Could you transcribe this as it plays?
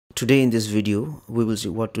Today in this video we will see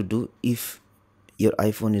what to do if your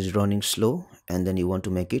iPhone is running slow and then you want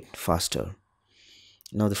to make it faster.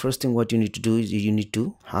 Now the first thing what you need to do is you need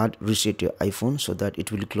to hard reset your iPhone so that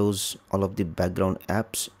it will close all of the background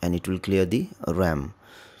apps and it will clear the RAM.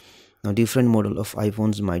 Now different model of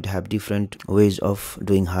iPhones might have different ways of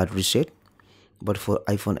doing hard reset, but for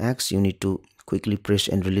iPhone X you need to quickly press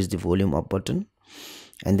and release the volume up button,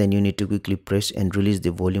 and then you need to quickly press and release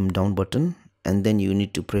the volume down button, and then you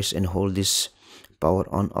need to press and hold this power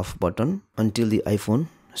on off button until the iPhone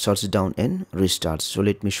shuts down and restarts. So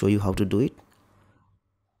let me show you how to do it.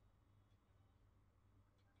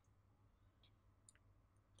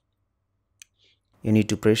 You need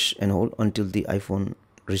to press and hold until the iPhone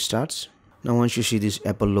restarts. Now once you see this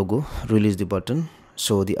Apple logo, release the button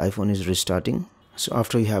so the iPhone is restarting. So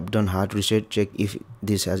after you have done hard reset, check if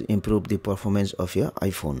this has improved the performance of your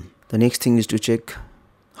iPhone. The next thing is to check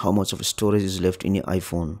how much of storage is left in your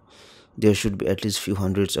iPhone. There should be at least few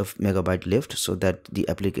hundreds of megabytes left so that the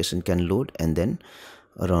application can load and then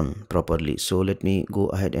run properly. So let me go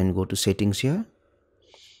ahead and go to settings here,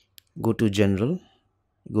 go to general,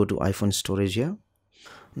 go to iPhone storage here.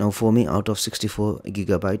 Now for me, out of 64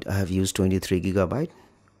 gigabyte I have used 23 gigabyte.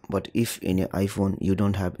 But if in your iPhone you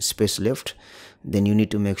don't have space left, then you need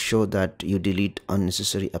to make sure that you delete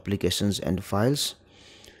unnecessary applications and files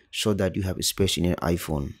so that you have space in your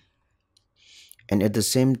iPhone. And at the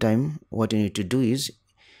same time, what you need to do is,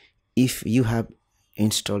 if you have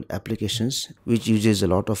installed applications which uses a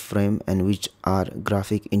lot of RAM and which are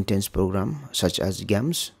graphic intense program such as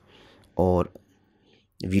games or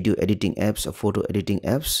video editing apps or photo editing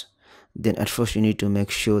apps, then at first you need to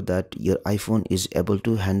make sure that your iPhone is able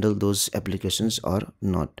to handle those applications or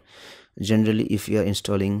not. Generally, if you are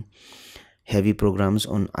installing heavy programs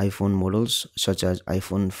on iPhone models such as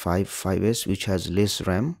iPhone 5, 5s which has less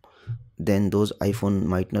RAM, then those iPhone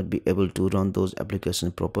might not be able to run those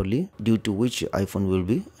applications properly, due to which your iPhone will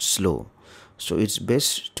be slow. So it's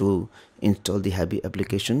best to install the heavy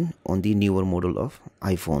application on the newer model of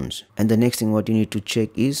iPhones. And the next thing what you need to check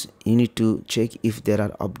is, you need to check if there are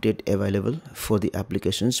updates available for the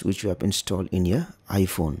applications which you have installed in your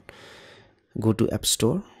iPhone. Go to App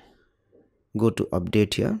Store, go to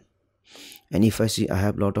update here, and if I see I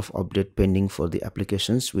have a lot of update pending for the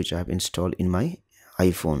applications which I have installed in my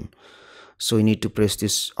iPhone, so you need to press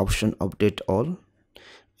this option update all,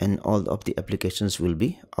 and all of the applications will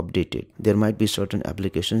be updated. There might be certain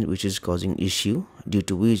applications which is causing issue due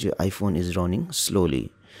to which your iPhone is running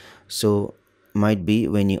slowly. So might be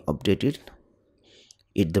when you update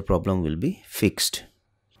it, the problem will be fixed.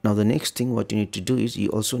 Now the next thing what you need to do is you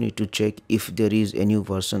also need to check if there is a new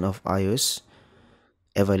version of iOS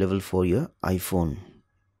available for your iPhone.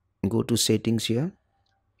 Go to settings here,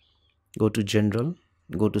 go to general,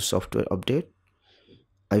 go to software update.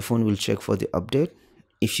 iPhone will check for the update.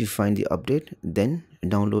 If you find the update, then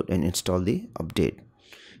download and install the update.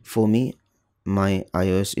 For me, my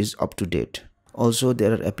iOS is up to date. Also,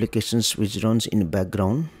 there are applications which runs in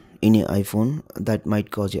background in your iPhone that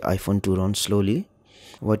might cause your iPhone to run slowly.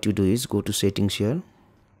 What you do is go to settings here,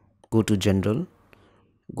 go to general,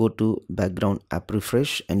 go to background app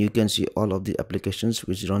refresh, and you can see all of the applications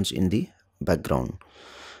which runs in the background.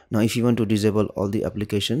 Now if you want to disable all the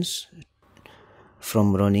applications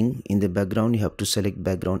from running in the background, you have to select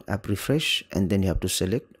background app refresh and then you have to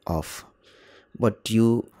select off. But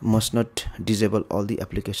you must not disable all the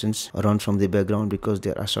applications run from the background, because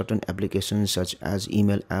there are certain applications such as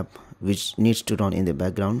email app which needs to run in the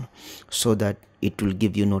background so that it will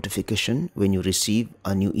give you notification when you receive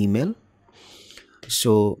a new email.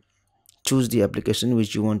 So choose the application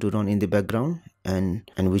which you want to run in the background and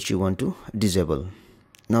which you want to disable.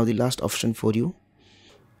 Now the last option for you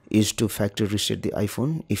is to factory reset the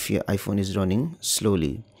iPhone if your iPhone is running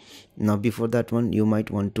slowly. Now before that one, you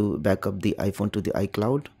might want to back up the iPhone to the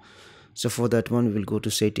iCloud. So for that one, we will go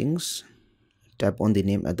to settings, tap on the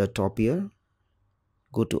name at the top here,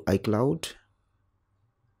 go to iCloud,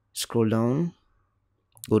 scroll down,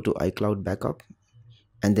 go to iCloud backup,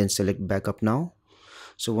 and then select backup now.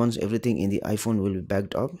 So once everything in the iPhone will be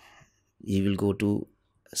backed up, you will go to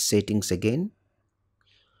settings again,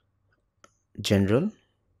 general,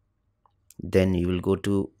 then you will go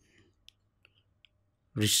to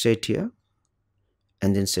reset here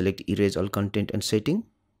and then select erase all content and setting,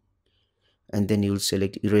 and then you will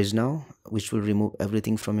select erase now, which will remove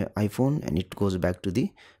everything from your iPhone and it goes back to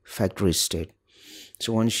the factory state.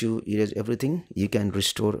 So once you erase everything, you can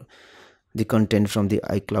restore the content from the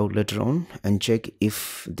iCloud later on and check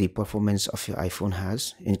if the performance of your iPhone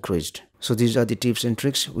has increased. So these are the tips and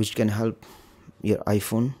tricks which can help your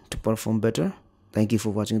iPhone to perform better. Thank you for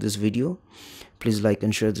watching this video. Please like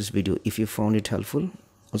and share this video if you found it helpful.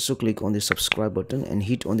 Also click on the subscribe button and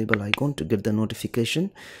hit on the bell icon to get the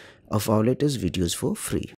notification of our latest videos for free.